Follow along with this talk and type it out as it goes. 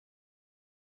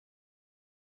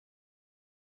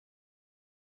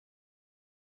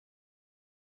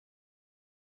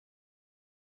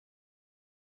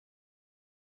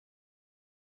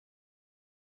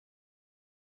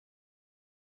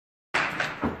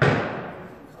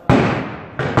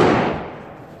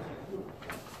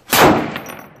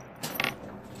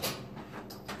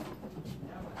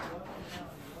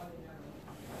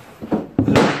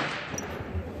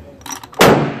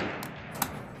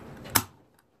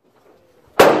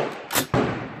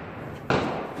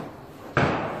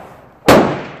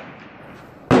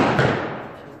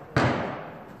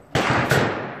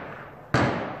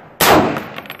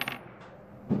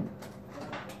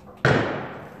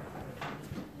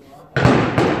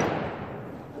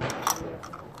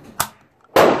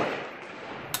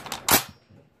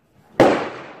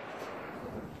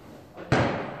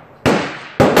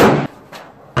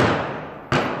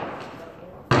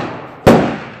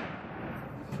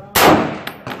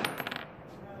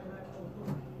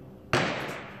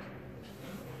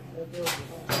What?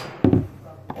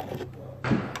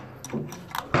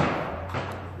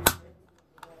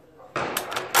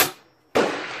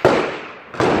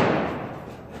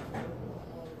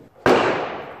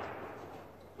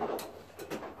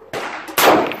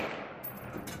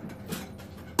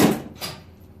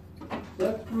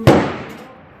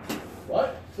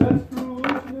 Set screw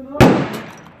loosening up? I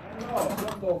don't know.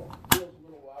 Something feels a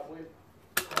little wobbly.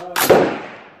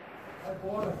 I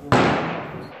bought it for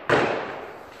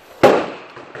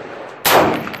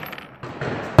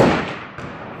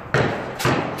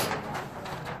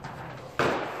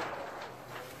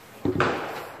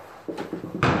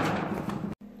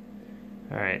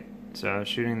Alright, so I was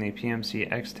shooting the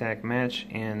PMC X-Tac match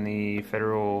and the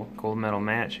Federal Gold Medal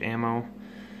match ammo.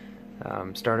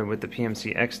 Started with the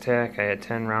PMC X-Tac. I had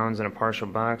 10 rounds in a partial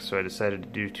box, so I decided to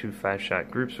do 2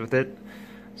 5-shot groups with it.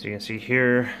 So you can see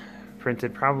here,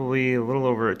 printed probably a little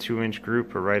over a 2-inch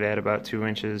group, or right at about 2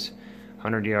 inches,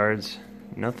 100 yards.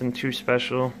 Nothing too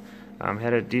special.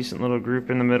 Had a decent little group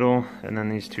in the middle, and then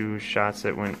these 2 shots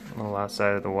that went a little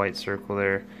outside of the white circle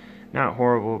there. Not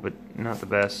horrible, but not the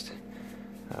best.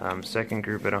 Second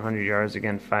group at 100 yards,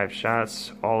 again 5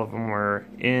 shots. All of them were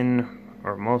in,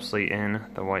 or mostly in,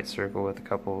 the white circle, with a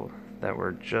couple that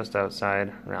were just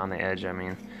outside, around the edge, I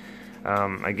mean.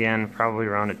 Again, probably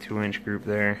around a 2-inch group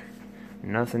there.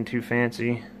 Nothing too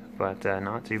fancy, but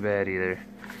not too bad either.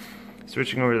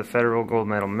 Switching over to the Federal Gold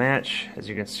Medal match, as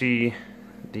you can see,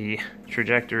 the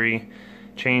trajectory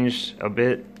changed a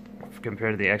bit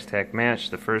compared to the X-Tac match.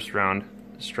 The first round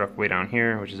struck way down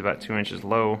here, which is about 2 inches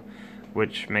low,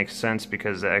 which makes sense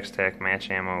because the X-Tac match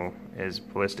ammo is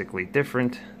ballistically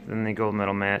different than the gold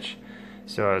medal match,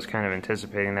 so I was kind of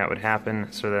anticipating that would happen.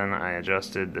 So then I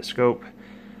adjusted the scope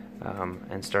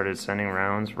and started sending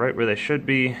rounds right where they should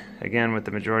be, again with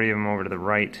the majority of them over to the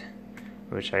right,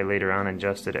 which I later on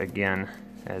adjusted again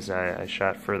as I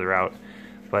shot further out.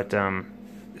 But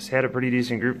this had a pretty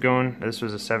decent group going. This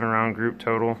was a 7-round group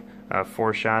total.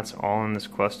 4 shots all in this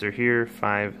cluster here,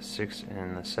 5, 6,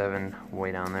 and the 7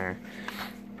 way down there.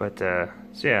 But so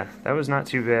yeah, that was not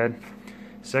too bad.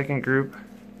 Second group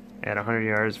at 100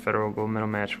 yards, Federal Gold Medal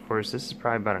match, of course. This is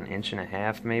probably about 1.5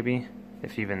 inches maybe,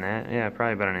 if even that. Yeah,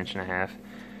 probably about 1.5 inches.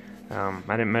 I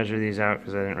didn't measure these out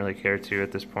because I didn't really care to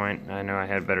at this point. I know I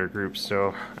had better groups,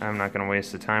 so I'm not going to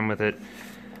waste the time with it.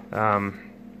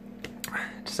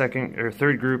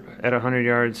 Third group at 100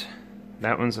 yards.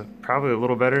 That one's probably a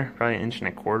little better, probably 1.25 inches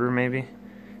maybe,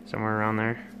 somewhere around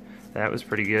there. That was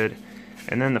pretty good.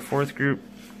 And then the fourth group,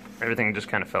 everything just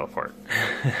kind of fell apart.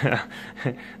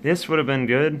 This would have been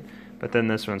good, but then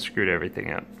this one screwed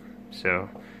everything up. So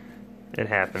it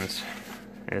happens.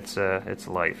 It's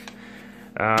life.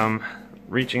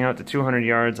 Reaching out to 200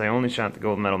 yards, I only shot the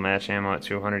gold medal match ammo at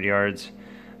 200 yards.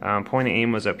 Point of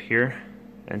aim was up here,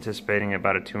 anticipating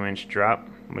about a 2-inch drop,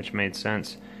 which made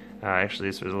sense. Actually,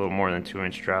 this was a little more than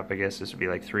 2-inch drop. I guess this would be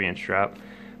like 3-inch drop.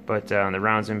 But the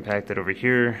rounds impacted over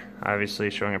here, obviously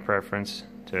showing a preference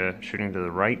to shooting to the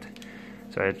right.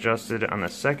 So I adjusted on the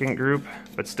second group,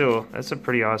 but still, that's a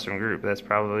pretty awesome group. That's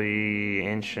probably 1.75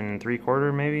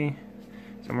 inches maybe,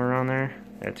 somewhere around there,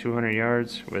 at 200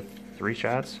 yards with 3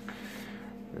 shots.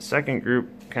 The second group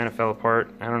kind of fell apart.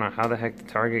 I don't know how the heck the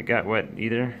target got wet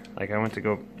either. Like, I went to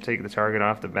go take the target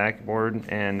off the backboard,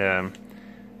 and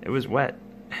it was wet.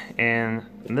 And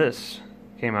this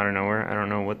came out of nowhere. I don't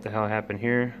know what the hell happened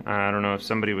here. I don't know if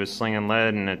somebody was slinging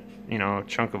lead and a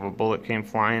chunk of a bullet came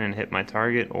flying and hit my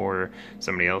target, or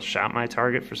somebody else shot my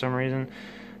target for some reason.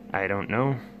 I don't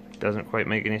know. It doesn't quite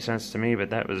make any sense to me, but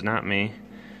that was not me.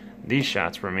 These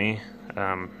shots were me.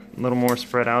 A little more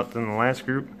spread out than the last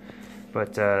group,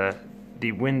 but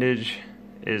the windage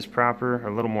is proper,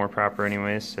 a little more proper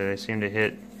anyways, so they seem to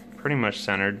hit pretty much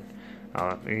centered.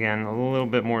 Again, a little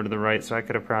bit more to the right, so I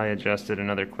could have probably adjusted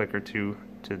another click or two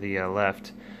to the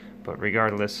left. But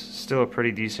regardless, still a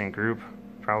pretty decent group.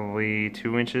 Probably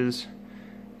 2 inches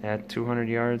at 200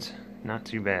 yards. Not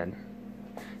too bad.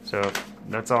 So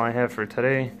that's all I have for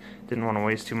today. Didn't want to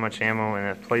waste too much ammo, and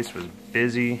that place was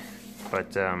busy.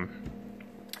 But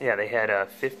yeah, they had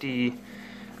 50.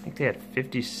 I think they had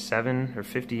 57 or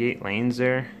 58 lanes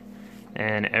there,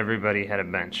 and everybody had a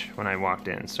bench when I walked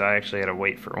in. So I actually had to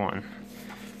wait for one.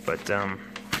 But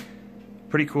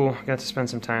pretty cool. Got to spend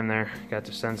some time there. Got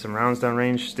to send some rounds down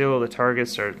range. Still, the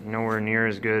targets are nowhere near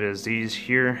as good as these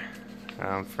here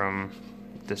from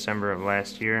December of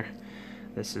last year.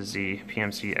 This is the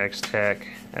PMC X-Tac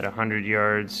at 100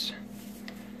 yards,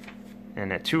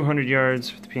 and at 200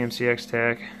 yards with the PMC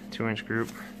X-Tac, 2-inch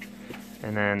group.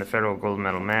 And then the Federal Gold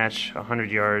Medal match, 100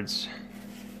 yards,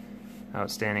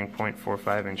 outstanding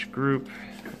 .45 inch group.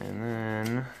 And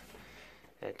then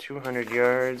at 200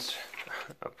 yards,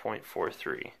 a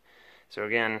 .43. So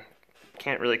again,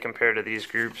 can't really compare to these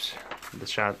groups,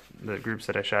 the groups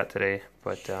that I shot today,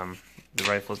 but the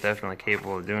rifle's definitely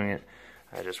capable of doing it.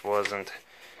 I just wasn't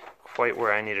quite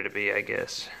where I needed to be, I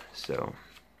guess. So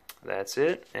that's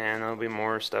it, and there'll be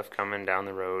more stuff coming down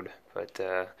the road, but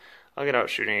I'll get out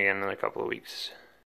shooting again in a couple of weeks.